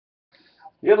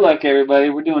Good luck, everybody.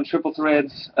 We're doing triple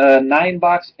threads,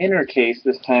 9-box inner case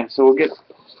this time. So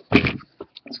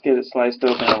let's get it sliced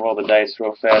open and roll the dice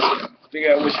real fast.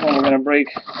 Figure out which one we're gonna break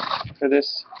for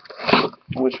this,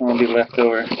 which one will be left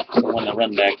over, the one to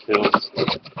run back fills.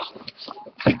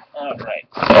 All right,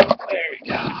 there we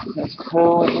go. Let's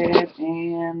go ahead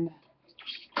and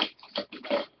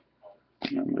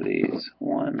number these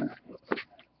 1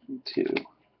 and 2.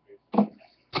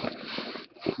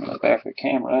 Back the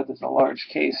camera. There's a large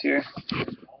case here.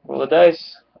 Roll the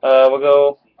dice. We'll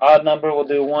go odd number, we'll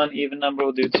do 1, even number,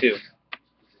 we'll do 2.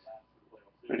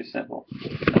 Pretty simple.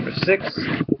 Number 6.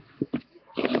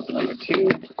 Number 2.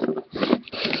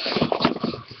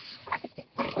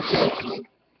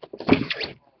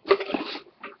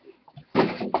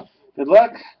 Good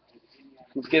luck.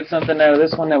 Let's get something out of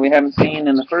this one that we haven't seen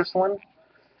in the first one.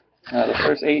 The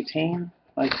first 18.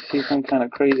 I'd like to see some kind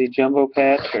of crazy jumbo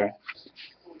patch or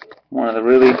one of the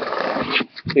really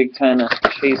big kind of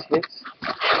chase hits.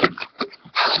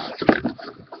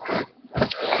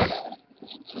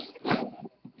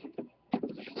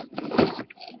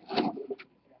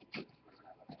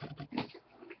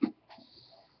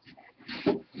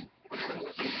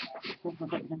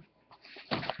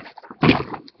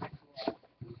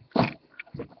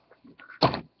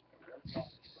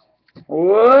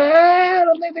 Whoa, I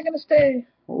don't think they're going to stay.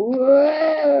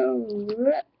 Whoa.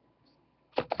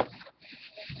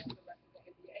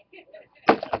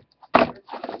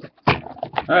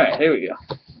 Alright, here we go.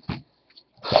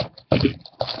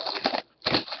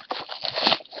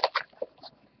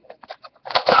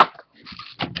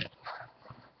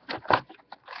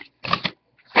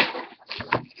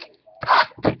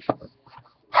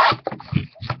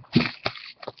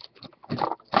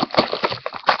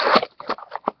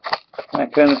 I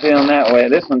couldn't feel that way.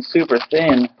 This one's super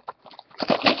thin.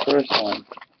 The first one.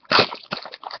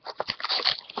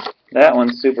 That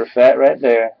one's super fat right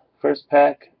there. First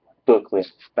pack, booklet.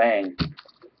 Bang.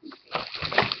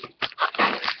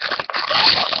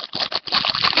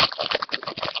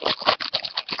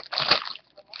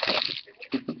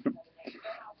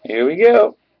 Here we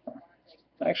go.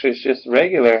 Actually, it's just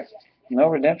regular. No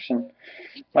redemption.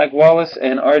 Mike Wallace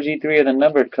and RG3 are the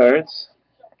numbered cards.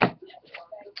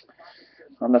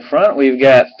 On the front, we've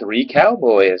got 3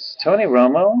 Cowboys. Tony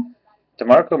Romo,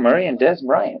 DeMarco Murray, and Des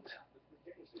Bryant.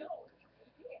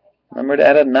 Numbered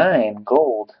out of 9,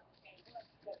 gold.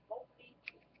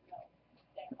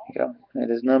 There you go. It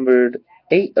is numbered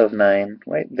 8 of 9,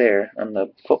 right there on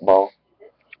the football.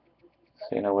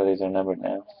 So you know where these are numbered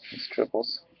now. It's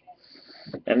triples.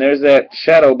 And there's that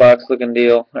shadow box looking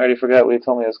deal. I already forgot what he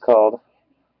told me it was called.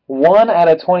 1 out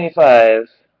of 25.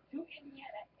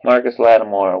 Marcus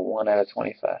Lattimore, 1 out of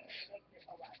 25.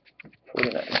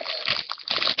 49.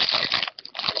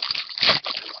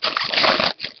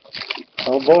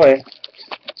 Oh boy.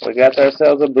 We got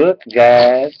ourselves a book,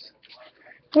 guys.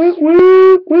 Woo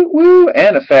woo, woo woo.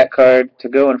 And a fat card to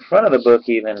go in front of the book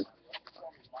even.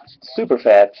 Super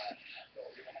fat.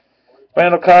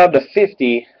 Randall Cobb to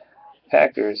 50.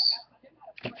 Packers.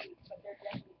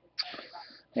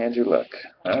 Andrew Luck.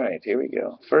 Alright, here we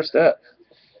go. First up,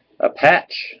 a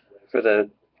patch for the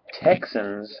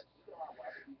Texans.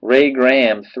 Ray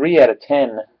Graham, 3 out of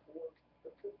 10.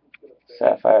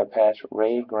 Sapphire patch,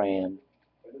 Ray Graham.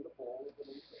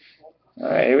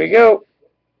 Alright, here we go.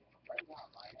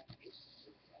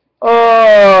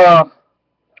 Oh!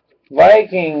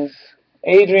 Vikings.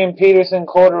 Adrian Peterson,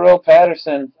 Cordero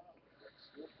Patterson.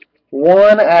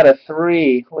 1 out of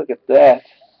 3. Look at that.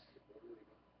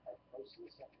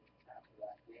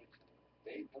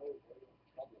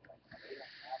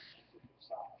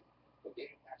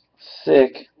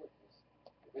 Sick.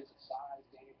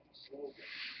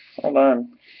 Hold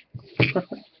on.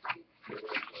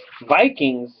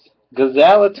 Vikings.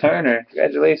 Gazalaturner.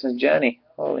 Congratulations, Johnny.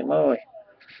 Holy moly.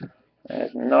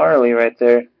 That's gnarly right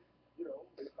there.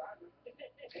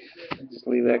 Just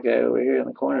leave that guy over here in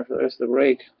the corner for the rest of the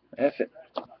break. F it.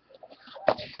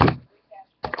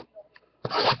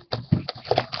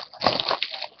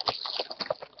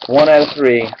 One out of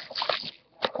 3.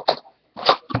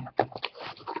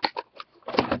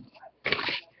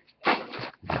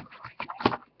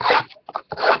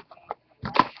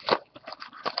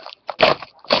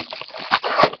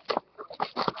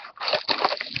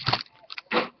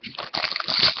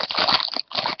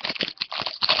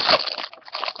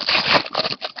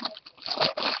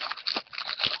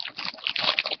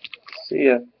 See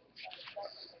ya,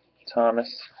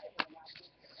 Thomas.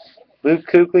 Luke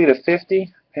Kuechly to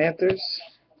 50, Panthers.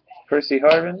 Percy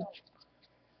Harvin.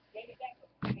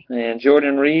 And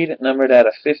Jordan Reed, numbered out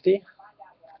of 50.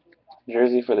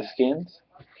 Jersey for the Skins.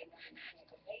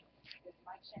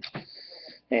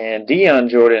 And Dion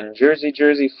Jordan,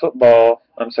 jersey football.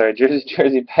 I'm sorry,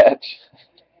 jersey patch.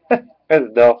 That's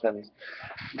the Dolphins.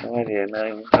 No idea,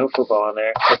 no football on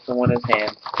there except for one in his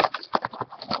hand.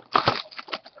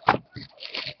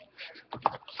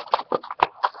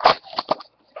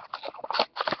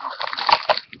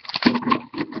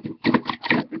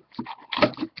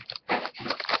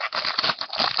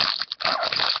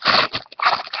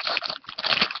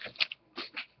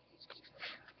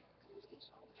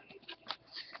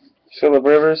 Phillip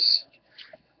Rivers,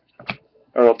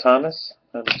 Earl Thomas,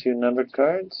 another 2 numbered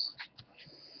cards.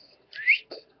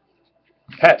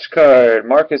 Patch card,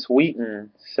 Marcus Wheaton,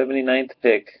 79th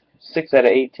pick, 6 out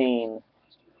of 18.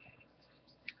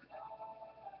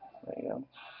 There you go.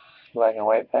 Black and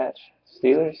white patch.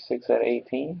 Steelers, 6 out of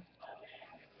 18.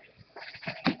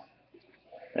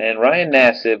 And Ryan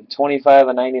Nassib, 25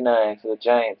 of 99 for the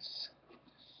Giants.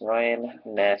 Ryan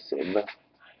Nassib.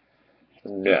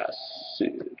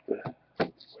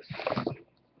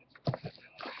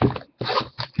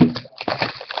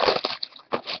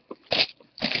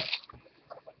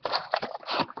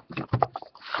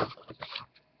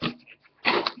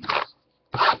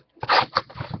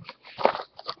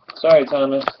 Sorry,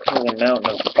 Thomas. There's a mountain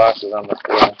of boxes on the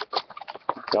floor.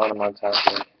 Throwing them on top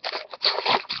of me.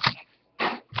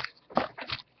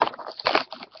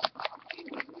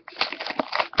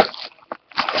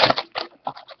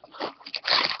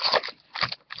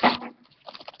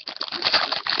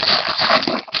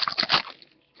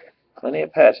 Plenty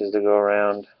of patches to go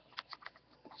around.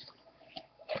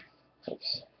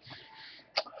 Oops.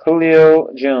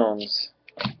 Julio Jones.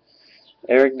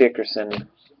 Eric Dickerson.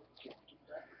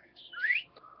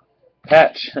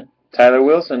 Patch. Tyler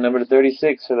Wilson, number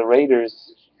 36 for the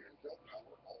Raiders.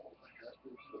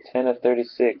 10 of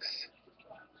 36.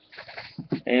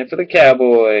 And for the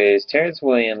Cowboys, Terrence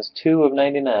Williams, 2 of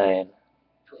 99.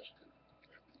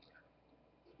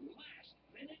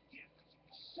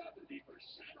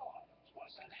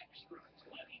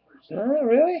 Oh,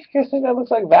 really? You guys think that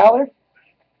looks like Valor?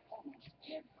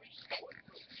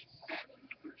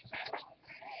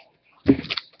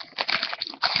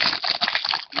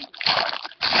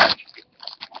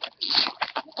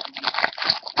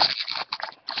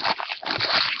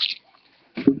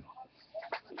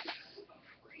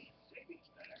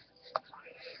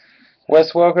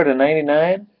 Wes Welker to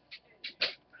 99.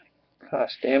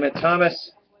 Gosh, damn it,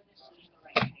 Thomas.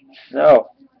 No.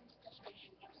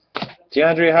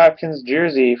 DeAndre Hopkins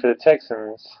jersey for the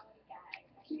Texans.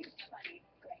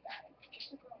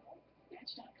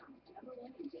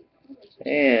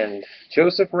 And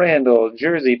Joseph Randle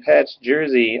jersey, patch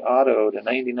jersey, auto to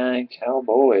 99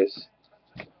 Cowboys.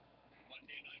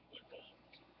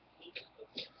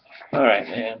 Alright,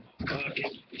 man.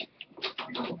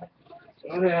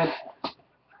 Go ahead.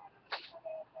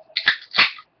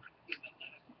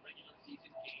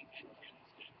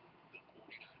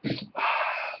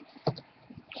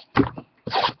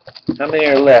 How many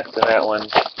are left in that one,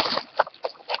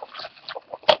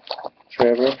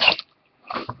 Trevor?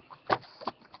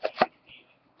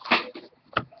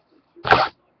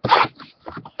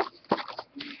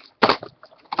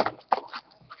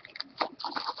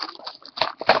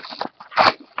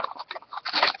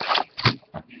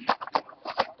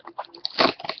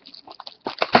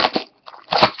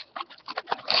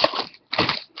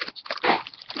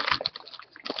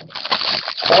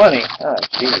 Oh,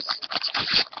 jeez.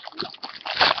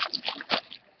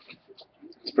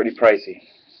 It's pretty pricey.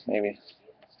 Maybe.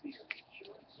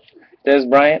 Des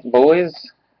Bryant, boys.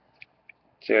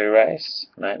 Jerry Rice,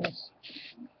 Niners.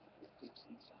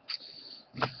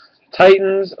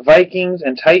 Titans, Vikings,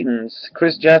 and Titans.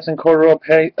 Chris Johnson, Cordero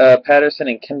Patterson,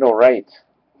 and Kendall Wright.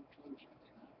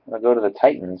 I'm going to go to the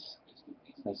Titans,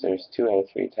 since there's 2 out of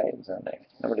 3 Titans on there.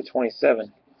 Number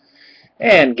 27.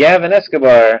 And Gavin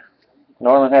Escobar.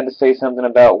 Norland had to say something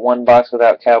about one box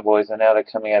without Cowboys, and now they're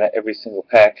coming out of every single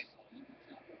pack.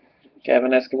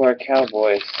 Gavin Escobar,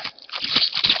 Cowboys.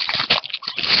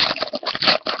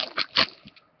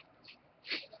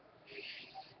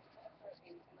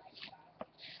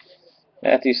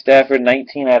 Matthew Stafford,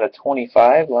 19 out of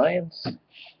 25, Lions.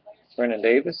 Brennan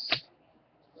Davis.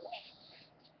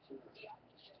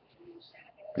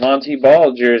 Monty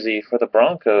Ball jersey for the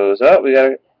Broncos. Oh, we got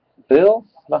a Bill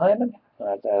behind him. Oh,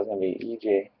 I thought it was going to be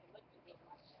EJ.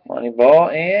 Monty Ball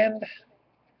and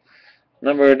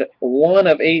numbered 1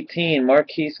 of 18,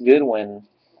 Marquise Goodwin.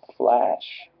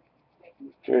 Flash.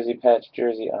 Jersey patch,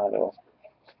 jersey auto.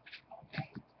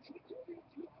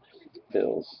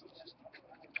 Bills.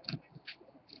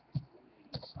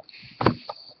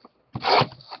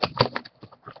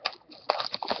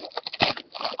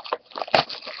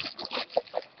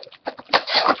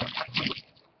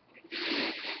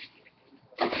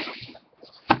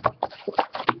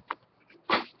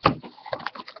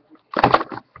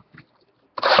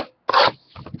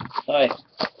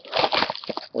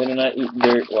 Do not eat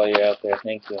dirt while you're out there.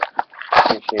 Thank you.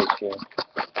 Appreciate you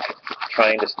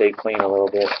trying to stay clean a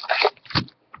little bit.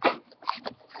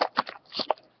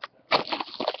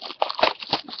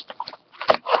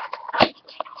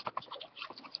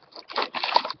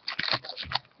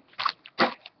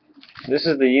 This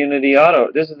is the Unity auto.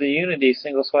 This is the Unity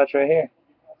single swatch right here.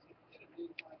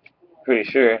 Pretty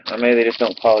sure. Or maybe they just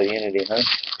don't call it Unity, huh?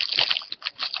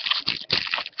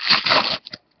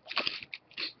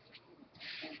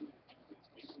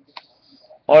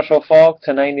 Marshall Falk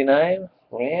to 99.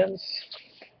 Rams.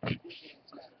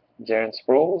 Darren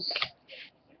Sproles.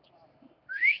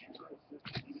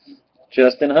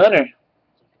 Justin Hunter.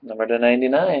 Number to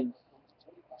 99.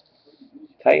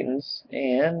 Titans.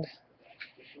 And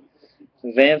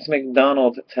Vance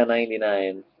McDonald to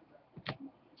 99.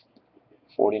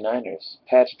 49ers.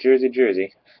 Patch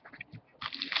jersey.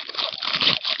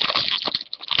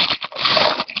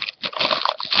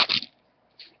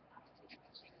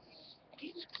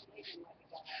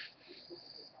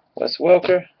 Wes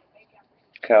Welker.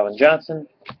 Calvin Johnson.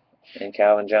 And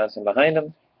Calvin Johnson behind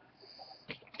him.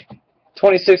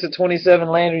 26 of 27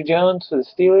 Landry Jones for the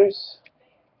Steelers.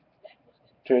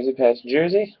 Jersey patch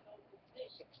jersey.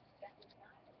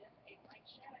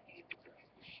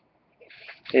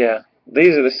 Yeah,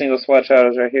 these are the single swatch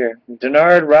autos right here.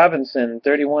 Denard Robinson,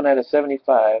 31 out of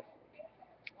 75.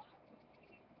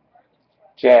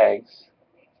 Jags.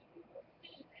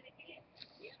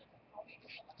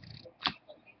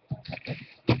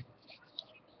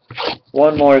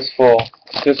 One more is full.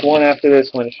 Just one after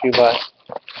this one, shoebox.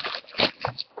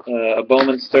 A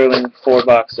Bowman Sterling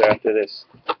 4-boxer after this.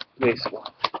 Baseball.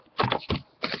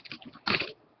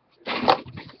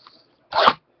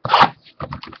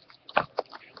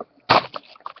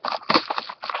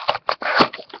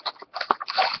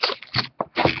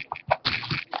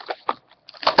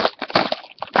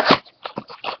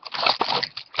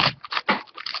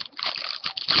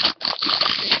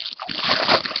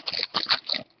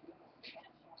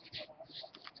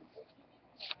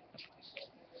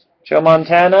 Joe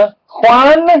Montana,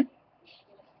 Juan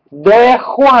de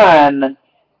Juan.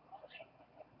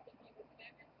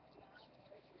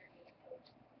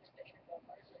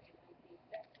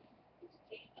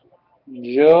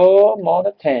 Joe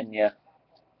Montana.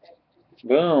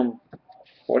 Boom.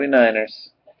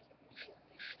 49ers.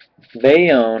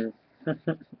 Bayonne.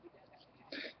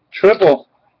 Triple.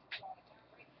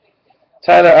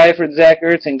 Tyler Eifert, Zach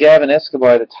Ertz, and Gavin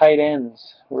Escobar, the tight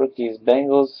ends. Rookies.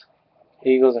 Bengals,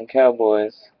 Eagles, and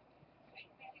Cowboys.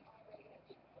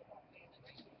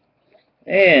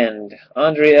 And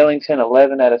Andre Ellington,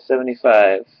 11 out of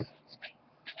 75.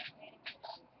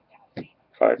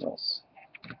 Cardinals.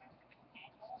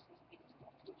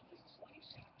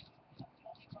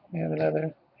 We have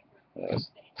another. That was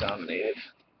dominated.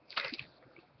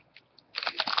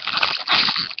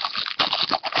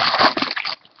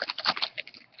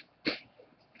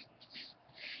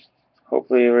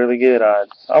 Hopefully really good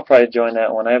odds. I'll probably join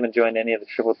that one. I haven't joined any of the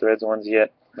Triple Threads ones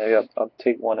yet. Maybe I'll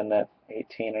take one in that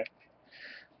 18er.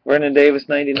 Vernon Davis,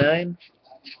 99.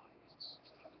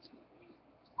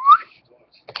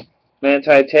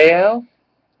 Manti Te'o,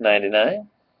 99.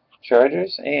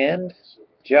 Chargers. And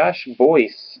Josh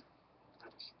Boyce.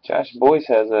 Josh Boyce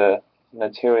has a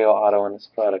material auto in this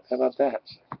product. How about that?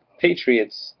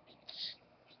 Patriots.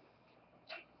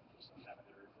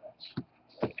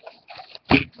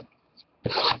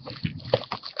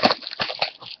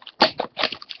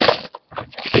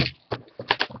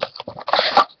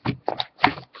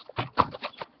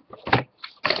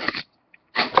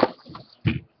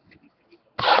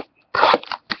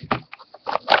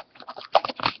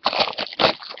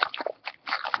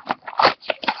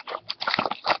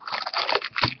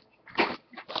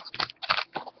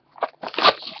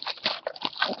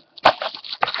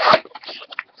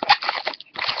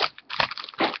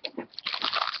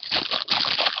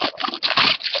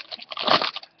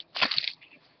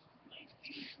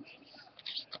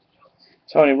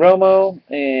 Tony Romo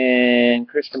and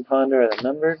Christian Ponder are the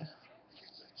numbered.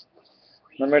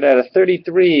 Numbered out of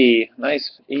 33.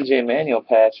 Nice EJ Manuel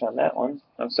patch on that one.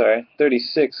 I'm sorry,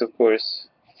 36, of course.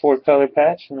 4-color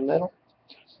patch in the middle.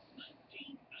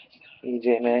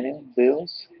 EJ Manuel,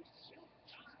 Bills.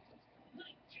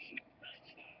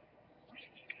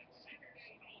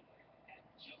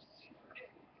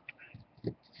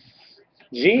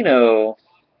 Geno,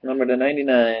 number to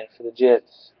 99 for the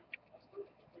Jets.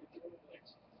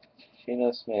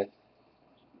 Geno Smith.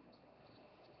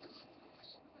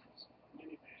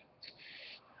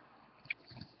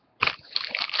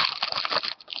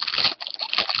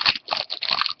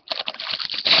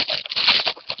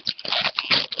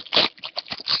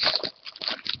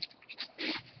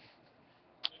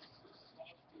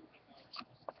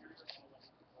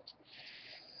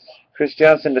 Chris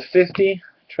Johnson to 50.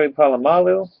 Troy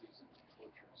Polamalu.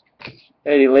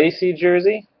 Eddie Lacy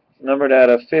jersey, numbered out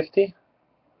of 50.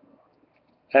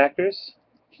 Packers.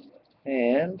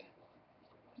 And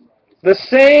the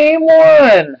same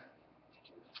one!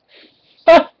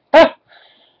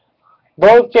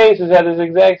 Both cases have this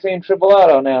exact same triple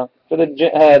auto now for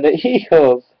the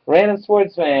Eagles. Random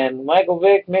Sports Fan, Michael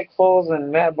Vick, Nick Foles,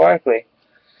 and Matt Barkley.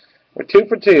 We're 2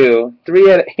 for 2.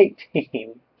 3 out of 18.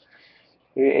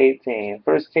 3 out of 18.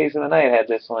 First case of the night had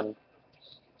this one.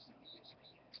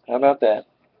 How about that?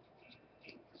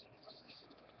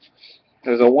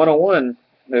 There's a 101.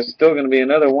 There's still going to be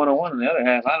another 101 in the other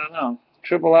half. I don't know.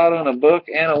 Triple auto on a book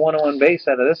and a 101 base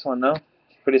out of this one, though.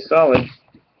 Pretty solid.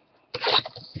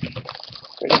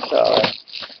 Pretty solid.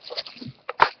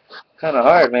 Kind of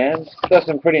hard, man. Stuff's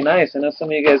been pretty nice. I know some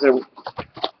of you guys are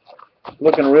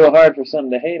looking real hard for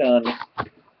something to hate on.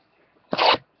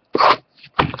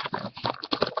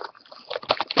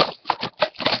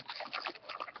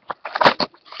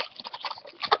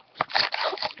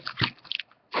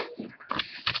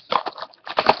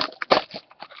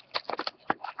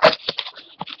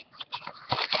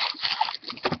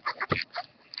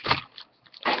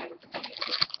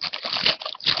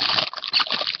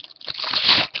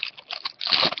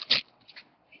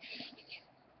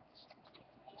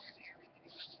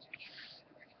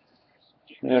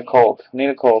 Need a Colt. Need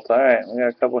a Colt. Alright, we got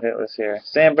a couple hitless here.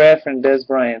 Sam Bradford and Des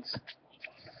Bryant.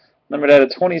 Numbered out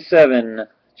of 27.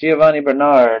 Giovanni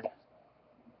Bernard.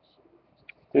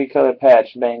 3-color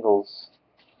patch, Bengals.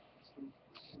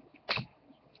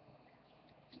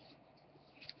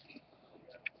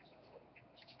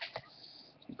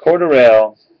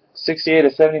 Cordarrelle. 68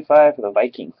 of 75 for the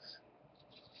Vikings.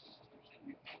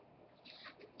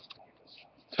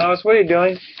 Thomas, what are you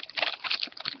doing?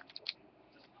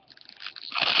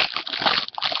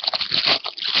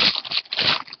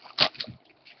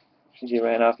 He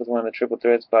ran off with one of the Triple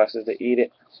Threads boxes to eat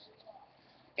it.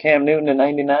 Cam Newton to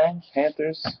 99,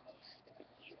 Panthers.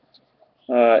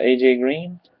 AJ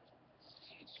Green.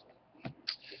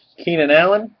 Keenan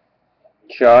Allen,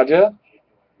 Charger.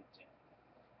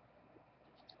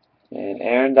 And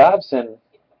Aaron Dobson.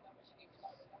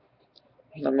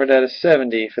 Numbered out of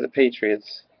 70 for the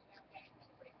Patriots.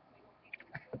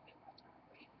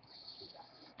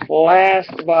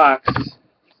 Last box.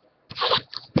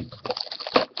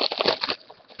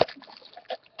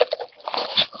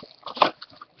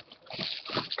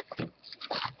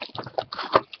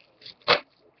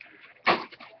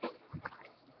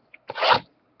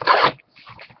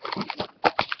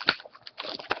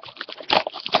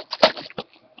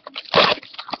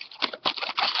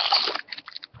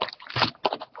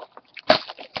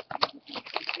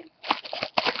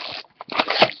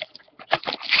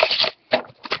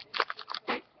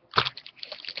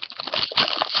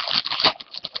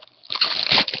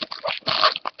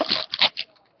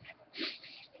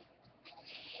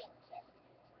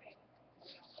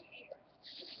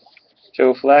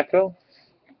 Joe Flacco,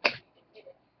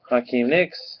 Hakeem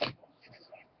Nicks,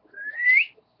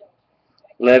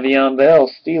 Le'Veon Bell,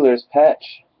 Steelers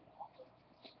patch,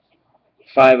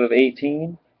 5 of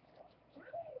 18.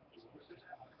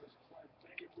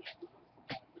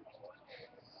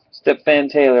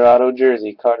 Stepfan Taylor, auto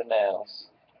jersey, Cardinals.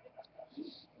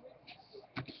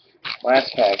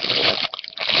 Last pack.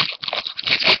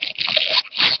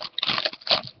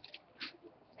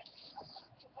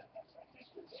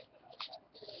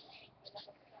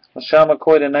 LaShawn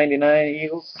McCoy to 99,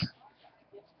 Eagles.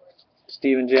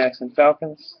 Steven Jackson,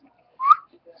 Falcons.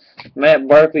 Matt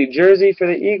Barkley jersey for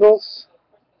the Eagles.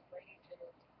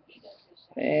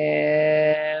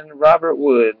 And Robert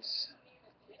Woods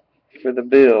for the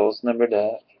Bills, numbered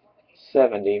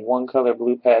 70. 1 color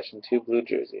blue patch and 2 blue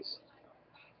jerseys.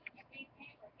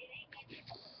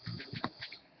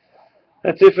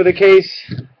 That's it for the case.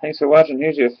 Thanks for watching.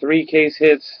 Here's your 3 case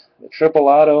hits. The triple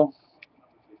auto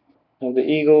of the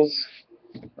Eagles.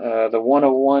 The 1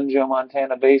 of 1 Joe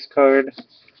Montana base card.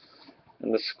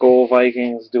 And the Skull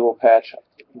Vikings dual patch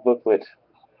booklet.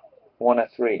 1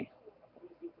 of 3.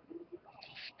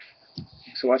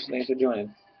 Thanks for watching. Thanks for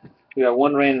joining. We got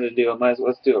one random to do.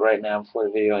 Let's do it right now before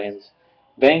the video ends.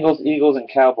 Bengals, Eagles, and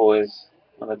Cowboys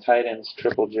on the tight ends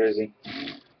triple jersey.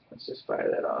 Let's just fire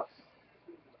that off.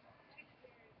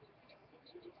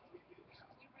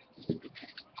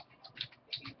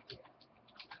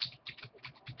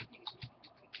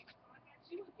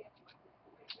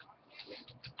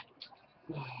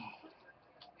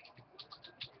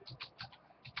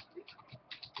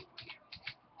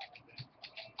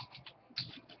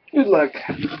 Good luck.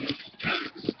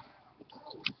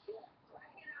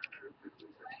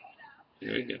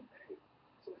 There we go.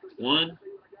 1,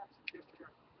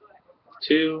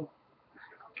 2,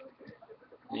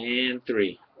 and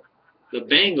 3. The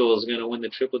Bengals are going to win the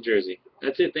triple jersey.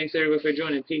 That's it. Thanks everybody for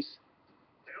joining. Peace.